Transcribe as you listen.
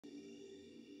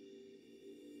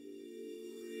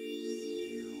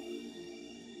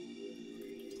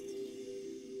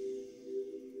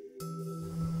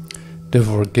The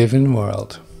forgiven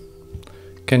world.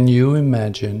 Can you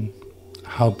imagine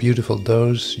how beautiful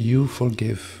those you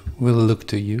forgive will look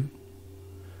to you?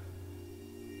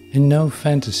 In no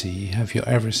fantasy have you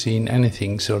ever seen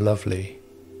anything so lovely.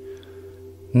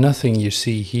 Nothing you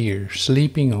see here,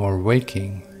 sleeping or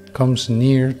waking, comes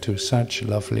near to such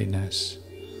loveliness.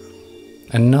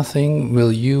 And nothing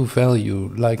will you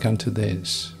value like unto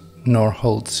this, nor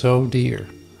hold so dear.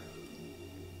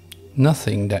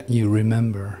 Nothing that you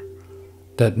remember,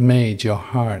 that made your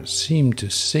heart seem to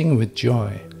sing with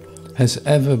joy, has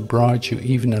ever brought you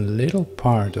even a little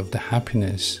part of the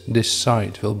happiness this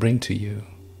sight will bring to you.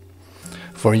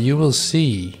 For you will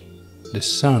see the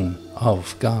Son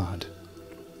of God.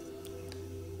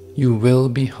 You will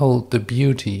behold the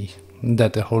beauty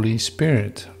that the Holy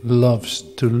Spirit loves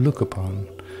to look upon,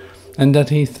 and that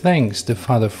He thanks the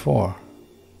Father for.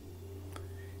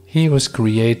 He was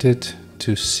created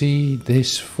to see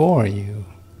this for you,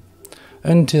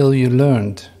 until you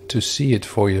learned to see it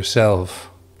for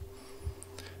yourself.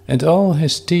 And all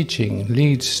His teaching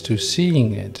leads to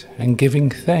seeing it and giving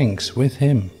thanks with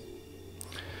Him.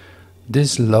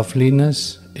 This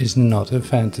loveliness is not a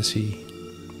fantasy.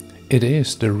 It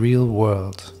is the real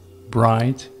world,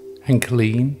 bright and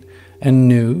clean and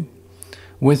new,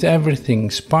 with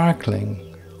everything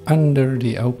sparkling under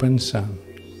the open sun.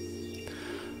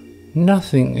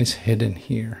 Nothing is hidden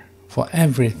here, for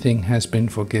everything has been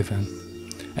forgiven,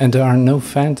 and there are no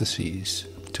fantasies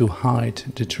to hide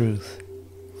the truth.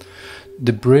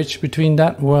 The bridge between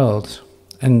that world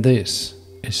and this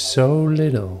is so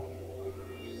little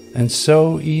and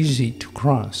so easy to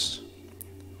cross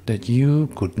that you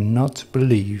could not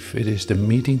believe it is the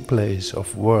meeting place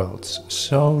of worlds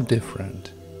so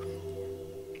different.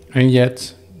 And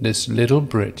yet this little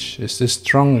bridge is the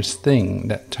strongest thing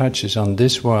that touches on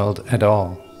this world at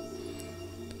all.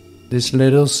 This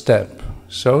little step,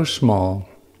 so small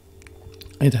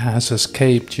it has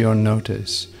escaped your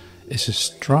notice, is a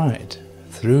stride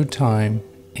through time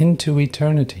into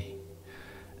eternity,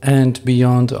 and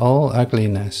beyond all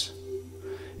ugliness,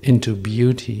 into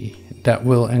beauty that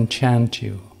will enchant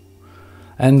you,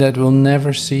 and that will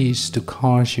never cease to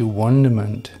cause you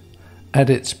wonderment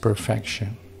at its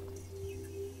perfection.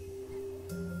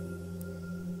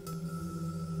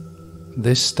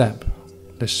 This step,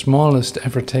 the smallest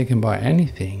ever taken by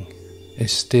anything,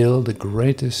 is still the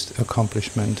greatest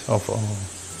accomplishment of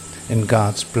all in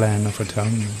God's plan of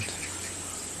atonement.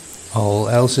 All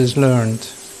else is learned,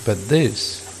 but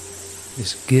this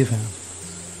is given,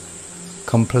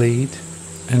 complete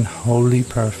and wholly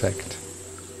perfect.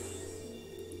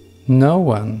 No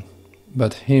one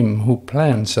but Him who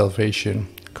planned salvation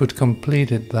could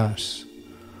complete it thus.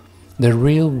 The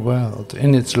real world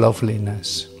in its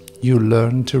loveliness you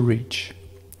learn to reach.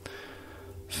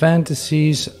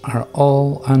 Fantasies are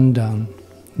all undone.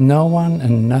 No one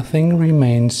and nothing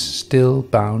remains still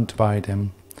bound by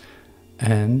them.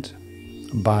 And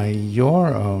by your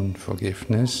own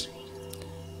forgiveness,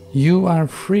 you are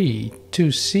free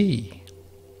to see.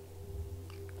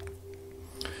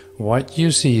 What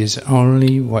you see is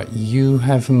only what you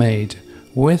have made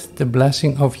with the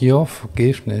blessing of your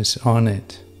forgiveness on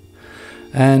it.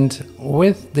 And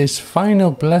with this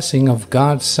final blessing of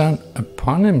God's Son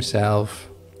upon Himself,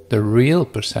 the real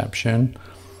perception,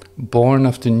 born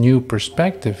of the new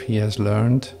perspective He has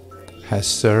learned, has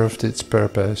served its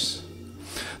purpose.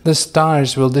 The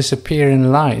stars will disappear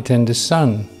in light, and the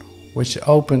sun, which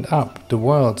opened up the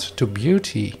world to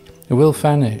beauty, will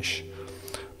vanish.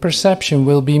 Perception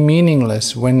will be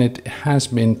meaningless when it has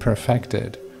been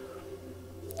perfected.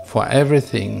 For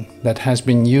everything that has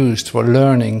been used for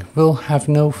learning will have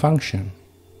no function.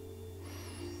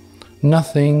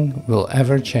 Nothing will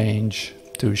ever change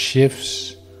to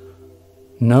shifts,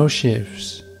 no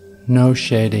shadings,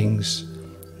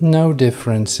 no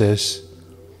differences,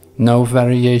 no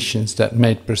variations that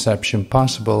made perception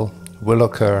possible will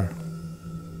occur.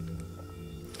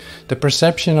 The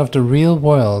perception of the real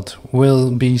world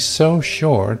will be so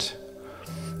short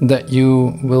that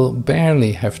you will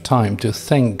barely have time to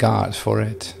thank God for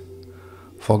it.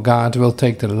 For God will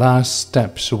take the last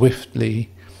step swiftly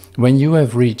when you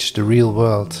have reached the real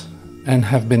world and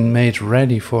have been made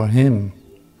ready for Him.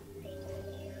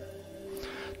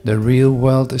 The real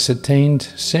world is attained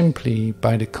simply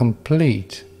by the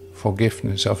complete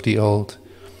forgiveness of the old,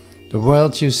 the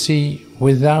world you see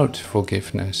without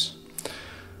forgiveness.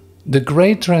 The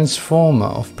great transformer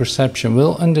of perception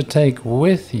will undertake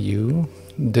with you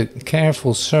the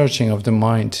careful searching of the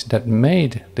mind that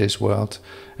made this world,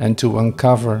 and to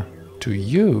uncover to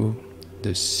you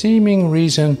the seeming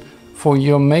reason for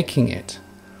your making it,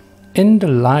 in the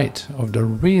light of the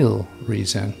real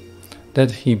reason,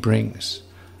 that he brings.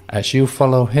 As you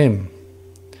follow him,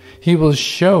 he will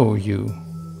show you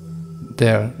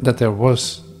that there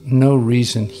was no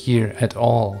reason here at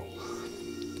all.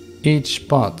 Each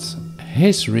spot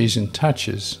his reason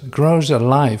touches grows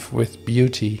alive with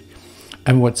beauty,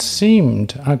 and what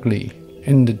seemed ugly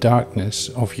in the darkness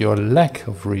of your lack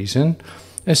of reason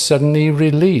is suddenly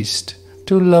released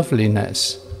to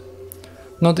loveliness.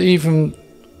 Not even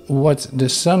what the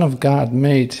Son of God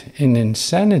made in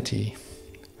insanity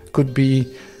could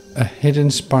be a hidden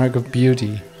spark of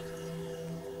beauty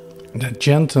that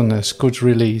gentleness could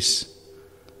release.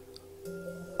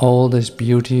 All this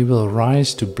beauty will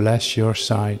rise to bless your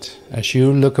sight as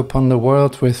you look upon the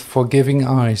world with forgiving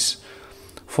eyes,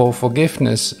 for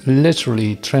forgiveness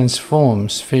literally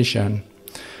transforms vision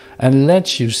and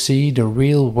lets you see the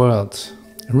real world,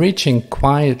 reaching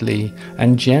quietly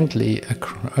and gently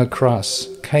across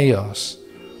chaos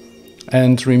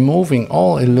and removing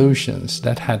all illusions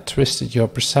that had twisted your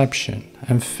perception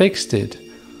and fixed it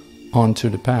onto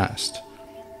the past.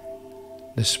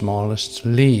 The smallest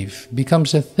leaf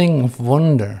becomes a thing of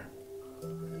wonder,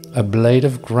 a blade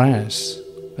of grass,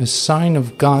 a sign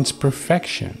of God's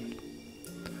perfection.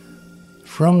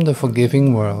 From the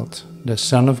forgiving world, the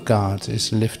Son of God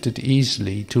is lifted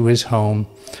easily to his home,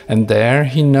 and there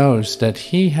he knows that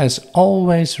he has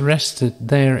always rested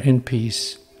there in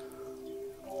peace.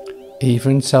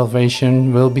 Even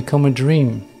salvation will become a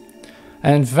dream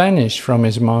and vanish from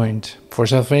his mind, for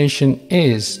salvation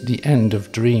is the end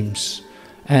of dreams,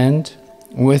 and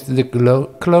with the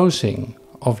closing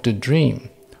of the dream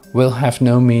will have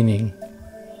no meaning.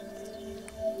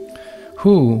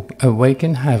 Who, awake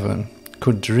in heaven,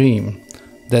 could dream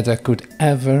that there could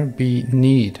ever be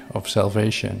need of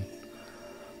salvation?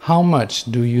 How much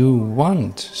do you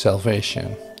want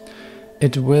salvation?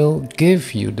 It will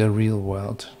give you the real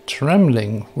world,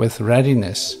 trembling with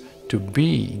readiness to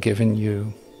be given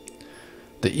you.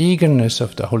 The eagerness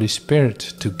of the Holy Spirit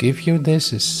to give you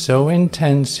this is so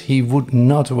intense he would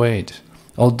not wait,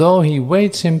 although he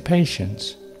waits in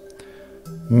patience.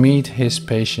 Meet his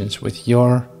patience with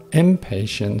your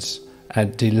impatience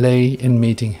at delay in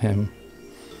meeting him.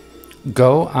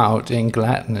 Go out in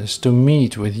gladness to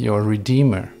meet with your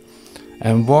Redeemer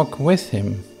and walk with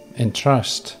him in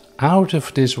trust out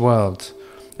of this world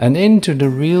and into the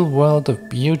real world of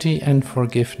beauty and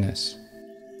forgiveness.